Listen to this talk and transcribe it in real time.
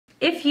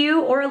If you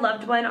or a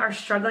loved one are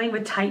struggling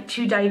with type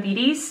 2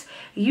 diabetes,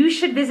 you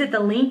should visit the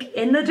link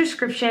in the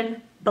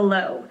description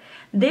below.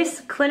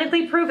 This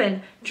clinically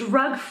proven,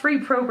 drug-free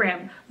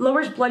program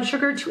lowers blood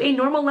sugar to a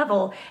normal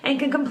level and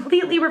can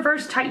completely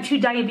reverse type 2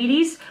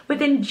 diabetes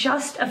within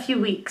just a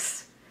few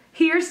weeks.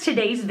 Here's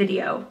today's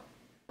video.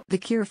 The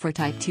cure for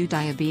type 2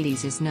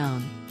 diabetes is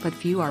known, but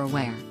few are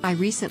aware. I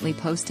recently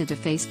posted to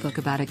Facebook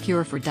about a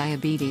cure for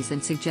diabetes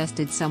and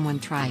suggested someone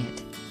try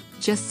it.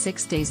 Just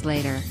 6 days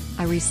later,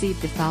 I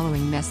received the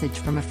following message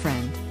from a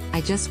friend.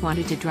 I just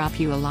wanted to drop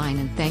you a line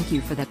and thank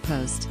you for that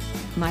post.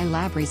 My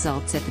lab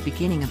results at the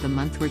beginning of the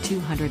month were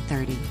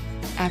 230.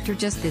 After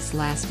just this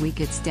last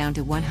week it's down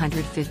to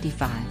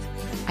 155.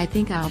 I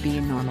think I'll be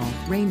in normal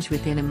range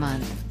within a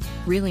month.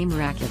 Really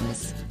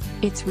miraculous.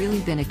 It's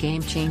really been a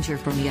game changer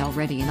for me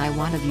already, and I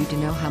wanted you to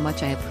know how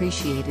much I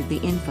appreciated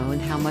the info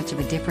and how much of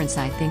a difference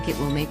I think it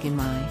will make in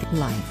my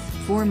life.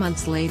 4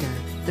 months later,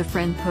 the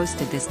friend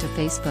posted this to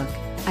Facebook.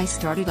 I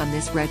started on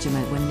this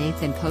regimen when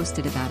Nathan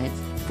posted about it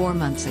 4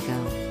 months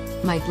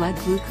ago. My blood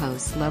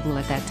glucose level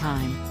at that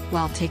time,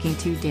 while taking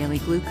 2 daily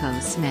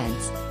glucose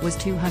meds, was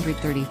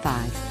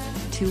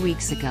 235. 2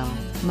 weeks ago,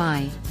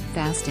 my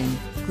fasting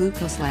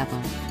glucose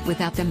level,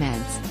 without the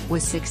meds,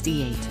 was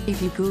 68.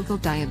 If you Google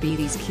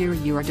diabetes cure,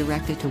 you are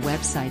directed to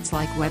websites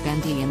like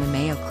WebMD and the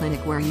Mayo Clinic,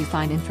 where you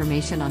find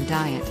information on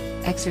diet,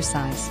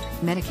 exercise,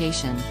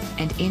 medication,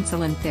 and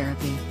insulin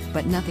therapy,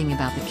 but nothing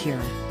about the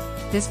cure.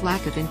 This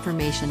lack of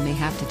information may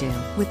have to do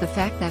with the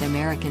fact that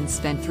Americans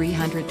spend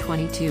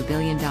 $322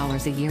 billion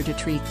a year to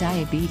treat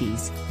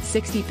diabetes,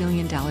 $60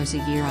 billion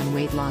a year on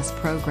weight loss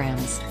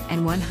programs,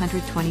 and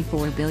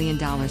 $124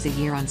 billion a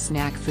year on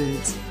snack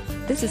foods.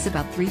 This is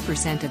about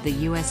 3% of the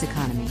U.S.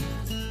 economy.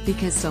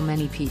 Because so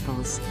many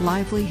people's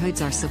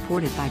livelihoods are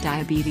supported by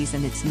diabetes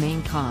and its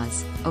main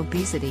cause,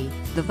 obesity,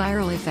 the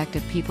viral effect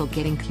of people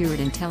getting cured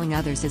and telling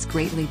others is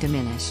greatly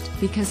diminished.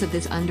 Because of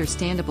this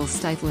understandable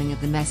stifling of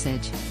the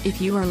message,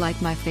 if you are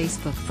like my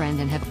Facebook friend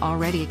and have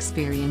already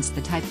experienced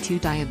the type 2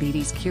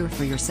 diabetes cure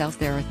for yourself,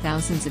 there are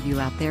thousands of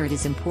you out there. It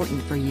is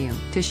important for you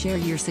to share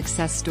your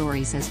success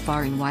stories as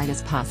far and wide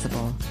as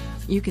possible.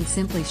 You can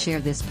simply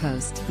share this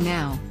post.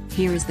 Now,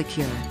 here is the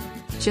cure.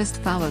 Just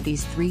follow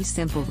these 3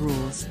 simple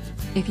rules.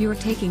 If you are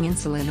taking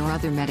insulin or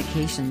other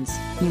medications,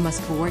 you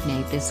must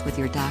coordinate this with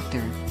your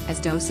doctor, as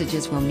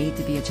dosages will need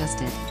to be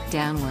adjusted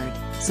downward,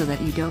 so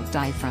that you don't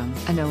die from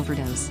an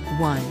overdose.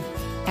 1.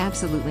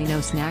 Absolutely no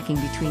snacking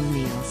between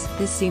meals.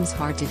 This seems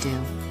hard to do,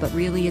 but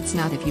really it's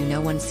not if you know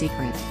one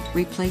secret.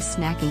 Replace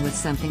snacking with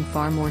something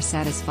far more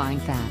satisfying: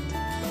 fat.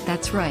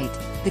 That's right,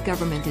 the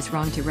government is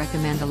wrong to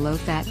recommend a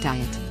low-fat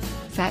diet.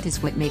 Fat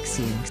is what makes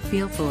you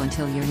feel full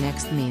until your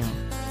next meal.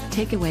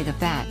 Take away the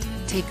fat,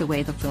 take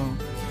away the full.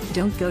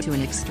 Don't go to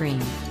an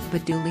extreme,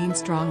 but do lean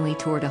strongly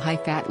toward a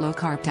high-fat,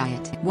 low-carb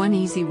diet. One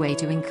easy way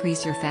to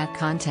increase your fat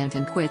content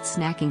and quit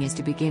snacking is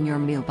to begin your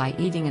meal by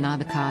eating an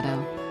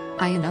avocado.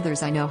 I and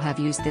others I know have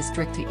used this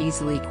trick to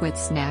easily quit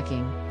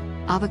snacking.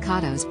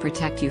 Avocados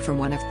protect you from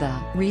one of the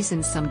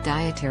reasons some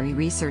dietary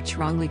research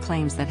wrongly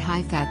claims that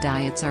high-fat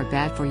diets are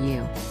bad for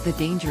you: the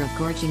danger of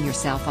gorging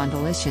yourself on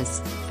delicious,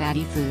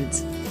 fatty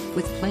foods.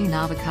 With plain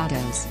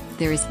avocados,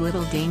 there is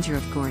little danger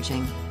of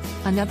gorging.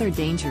 Another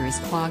danger is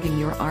clogging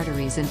your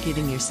arteries and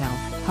giving yourself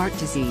heart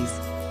disease.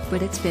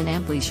 But it's been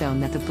amply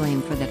shown that the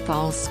blame for that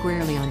falls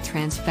squarely on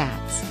trans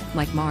fats,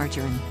 like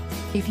margarine.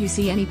 If you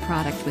see any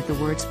product with the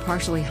words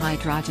partially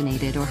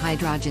hydrogenated or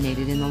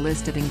hydrogenated in the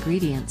list of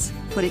ingredients,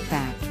 put it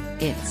back.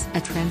 It's a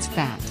trans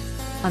fat.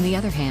 On the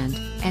other hand,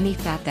 any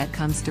fat that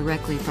comes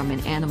directly from an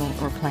animal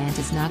or plant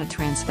is not a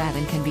trans fat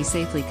and can be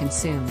safely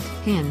consumed.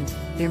 Hint: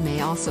 there may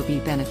also be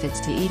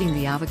benefits to eating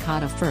the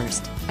avocado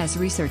first, as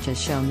research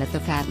has shown that the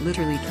fat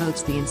literally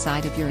coats the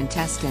inside of your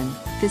intestine,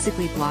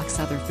 physically blocks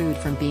other food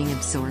from being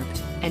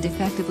absorbed, and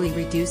effectively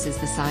reduces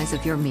the size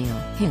of your meal.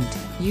 Hint: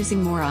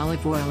 using more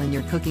olive oil in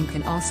your cooking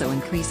can also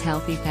increase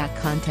healthy fat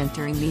content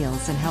during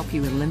meals and help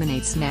you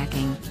eliminate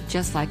snacking,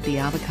 just like the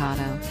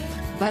avocado.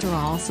 Butter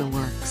also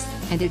works,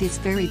 and it is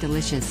very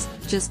delicious,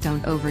 just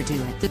don't overdo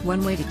it.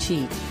 One way to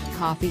cheat: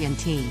 coffee and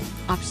tea,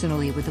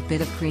 optionally with a bit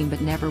of cream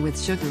but never with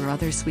sugar or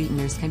other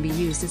sweeteners, can be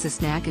used as a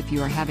snack if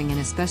you are having an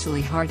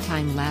especially hard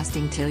time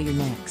lasting till your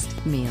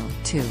next meal.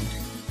 2.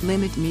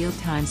 Limit meal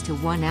times to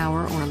 1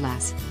 hour or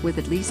less, with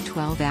at least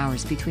 12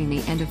 hours between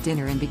the end of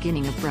dinner and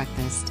beginning of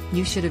breakfast.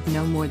 You should have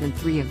no more than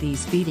 3 of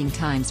these feeding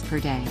times per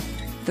day.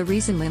 The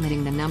reason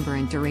limiting the number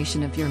and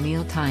duration of your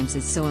meal times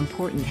is so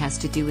important has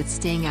to do with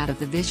staying out of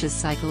the vicious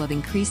cycle of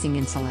increasing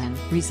insulin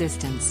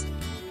resistance.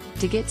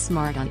 To get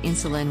smart on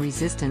insulin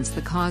resistance,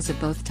 the cause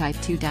of both type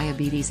 2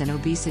 diabetes and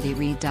obesity,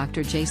 read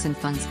Dr. Jason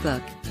Fung's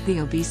book, The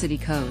Obesity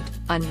Code: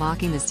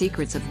 Unlocking the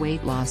Secrets of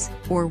Weight Loss,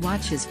 or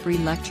watch his free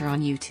lecture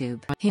on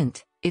YouTube.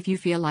 Hint: if you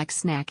feel like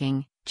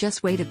snacking,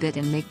 just wait a bit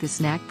and make the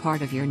snack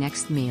part of your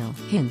next meal.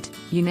 Hint: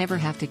 you never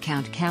have to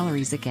count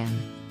calories again.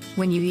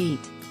 When you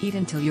eat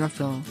until you're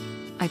full.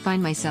 I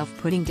find myself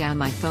putting down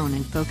my phone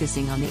and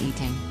focusing on the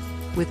eating.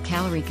 With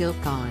calorie guilt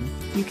gone,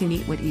 you can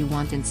eat what you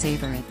want and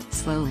savor it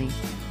slowly.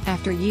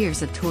 After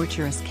years of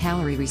torturous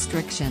calorie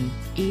restriction,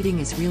 eating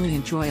is really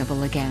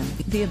enjoyable again.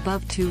 The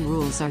above 2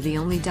 rules are the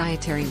only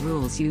dietary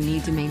rules you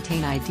need to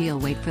maintain ideal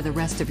weight for the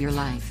rest of your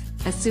life,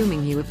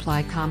 assuming you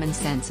apply common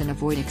sense and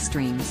avoid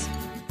extremes.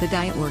 The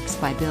diet works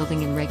by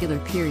building in regular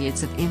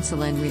periods of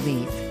insulin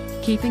relief,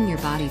 keeping your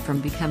body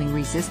from becoming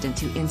resistant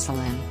to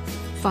insulin.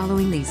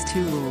 Following these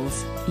 2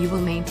 rules, you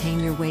will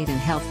maintain your weight and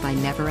health by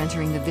never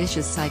entering the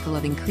vicious cycle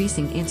of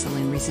increasing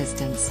insulin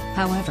resistance.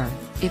 However,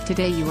 if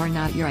today you are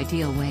not your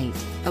ideal weight,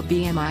 a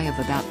BMI of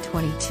about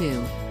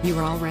 22, you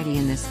are already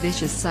in this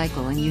vicious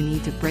cycle and you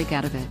need to break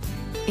out of it.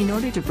 In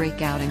order to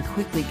break out and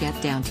quickly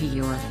get down to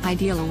your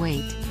ideal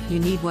weight, you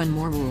need one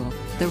more rule,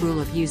 the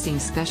rule of using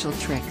special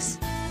tricks.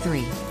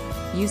 3.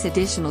 Use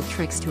additional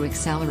tricks to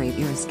accelerate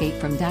your escape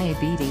from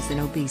diabetes and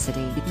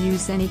obesity.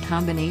 Use any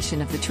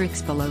combination of the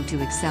tricks below to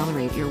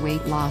accelerate your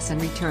weight loss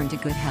and return to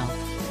good health.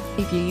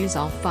 If you use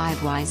all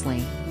 5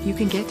 wisely, you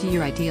can get to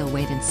your ideal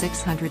weight in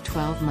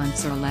 612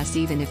 months or less,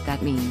 even if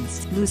that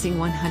means losing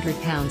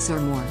 100 pounds or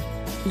more.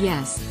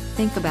 Yes,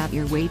 think about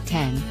your weight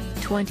 10,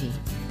 20,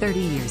 30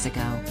 years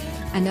ago.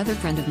 Another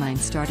friend of mine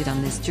started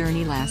on this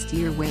journey last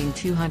year weighing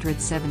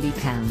 270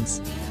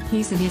 pounds.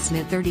 He's in his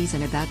mid-30s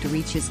and about to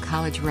reach his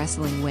college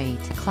wrestling weight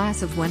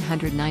class of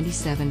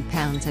 197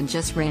 pounds and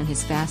just ran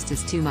his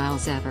fastest 2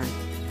 miles ever.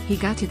 He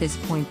got to this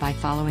point by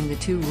following the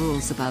 2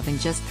 rules above and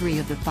just 3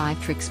 of the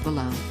 5 tricks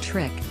below.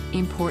 Trick: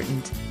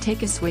 important,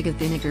 take a swig of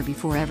vinegar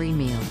before every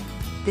meal.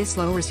 This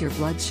lowers your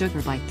blood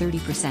sugar by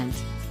 30%.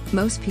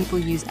 Most people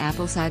use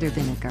apple cider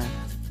vinegar.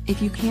 If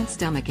you can't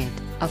stomach it,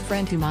 a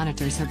friend who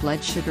monitors her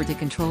blood sugar to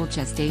control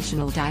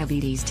gestational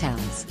diabetes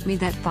tells me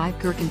that 5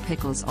 gherkin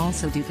pickles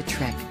also do the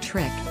trick.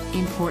 Trick: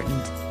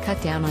 important,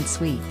 cut down on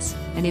sweets,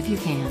 and if you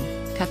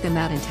can, cut them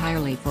out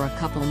entirely for a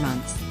couple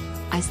months.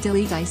 I still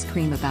eat ice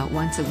cream about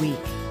once a week,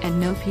 and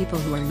know people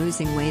who are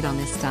losing weight on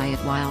this diet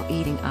while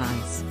eating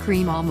ice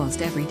cream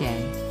almost every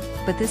day.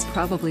 But this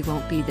probably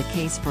won't be the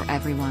case for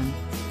everyone.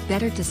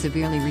 Better to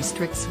severely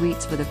restrict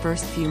sweets for the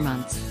first few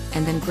months,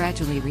 and then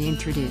gradually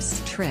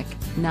reintroduce. Trick: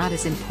 not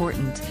as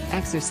important,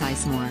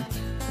 exercise more.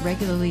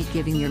 Regularly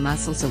giving your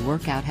muscles a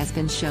workout has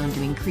been shown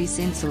to increase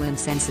insulin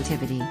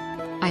sensitivity.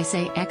 I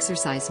say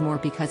exercise more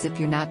because if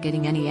you're not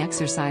getting any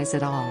exercise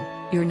at all,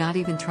 you're not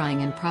even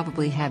trying and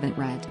probably haven't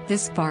read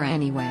this far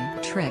anyway.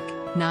 Trick: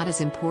 not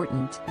as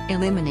important,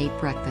 eliminate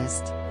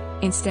breakfast.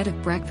 Instead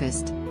of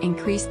breakfast,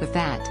 increase the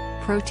fat,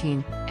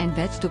 protein, and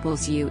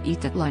vegetables you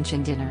eat at lunch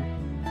and dinner.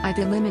 I've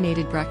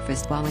eliminated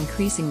breakfast while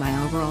increasing my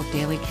overall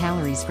daily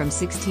calories from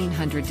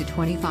 1600 to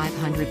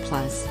 2500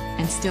 plus,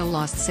 and still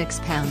lost 6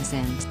 pounds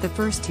in the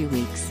first 2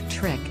 weeks.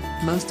 Trick: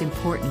 most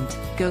important,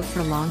 go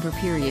for longer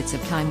periods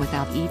of time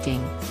without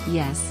eating.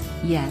 Yes,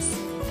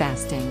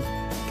 fasting.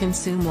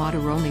 Consume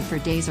water only for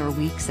days or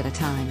weeks at a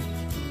time.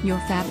 Your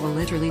fat will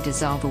literally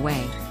dissolve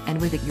away,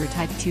 and with it your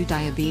type 2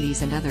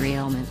 diabetes and other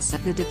ailments.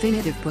 The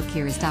definitive book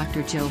here is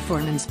Dr. Joe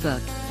Foreman's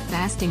book,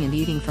 Fasting and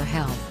Eating for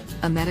Health,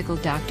 a medical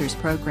doctor's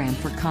program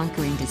for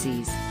conquering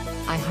disease.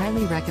 I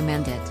highly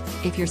recommend it.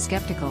 If you're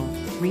skeptical,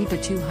 read the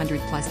 200+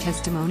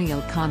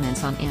 testimonial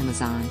comments on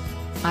Amazon.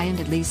 I and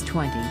at least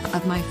 20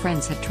 of my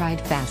friends have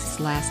tried fasts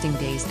lasting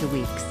days to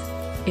weeks.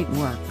 It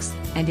works,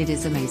 and it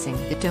is amazing.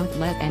 Don't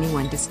let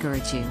anyone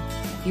discourage you.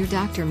 Your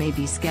doctor may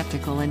be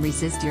skeptical and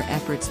resist your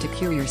efforts to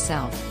cure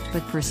yourself,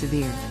 but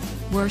persevere.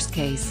 Worst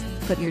case,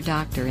 put your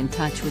doctor in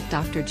touch with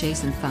Dr.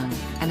 Jason Fung,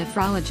 a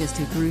nephrologist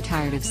who grew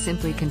tired of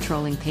simply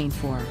controlling pain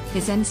for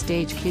his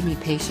end-stage kidney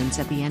patients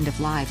at the end of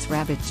lives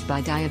ravaged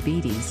by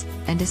diabetes,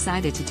 and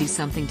decided to do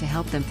something to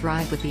help them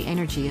thrive with the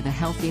energy of a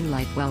healthy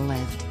life well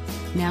lived.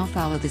 Now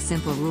follow the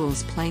simple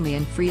rules plainly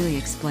and freely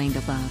explained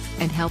above,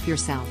 and help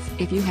yourself.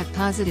 If you have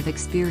positive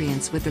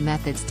experience with the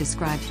methods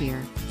described here,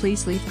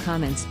 please leave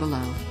comments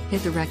below,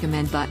 hit the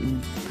recommend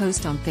button,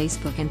 post on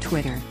Facebook and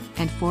Twitter,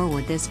 and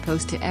forward this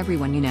post to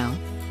everyone you know.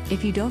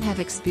 If you don't have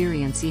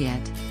experience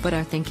yet, but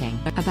are thinking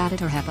about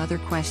it or have other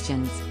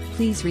questions,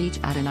 please reach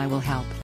out and I will help.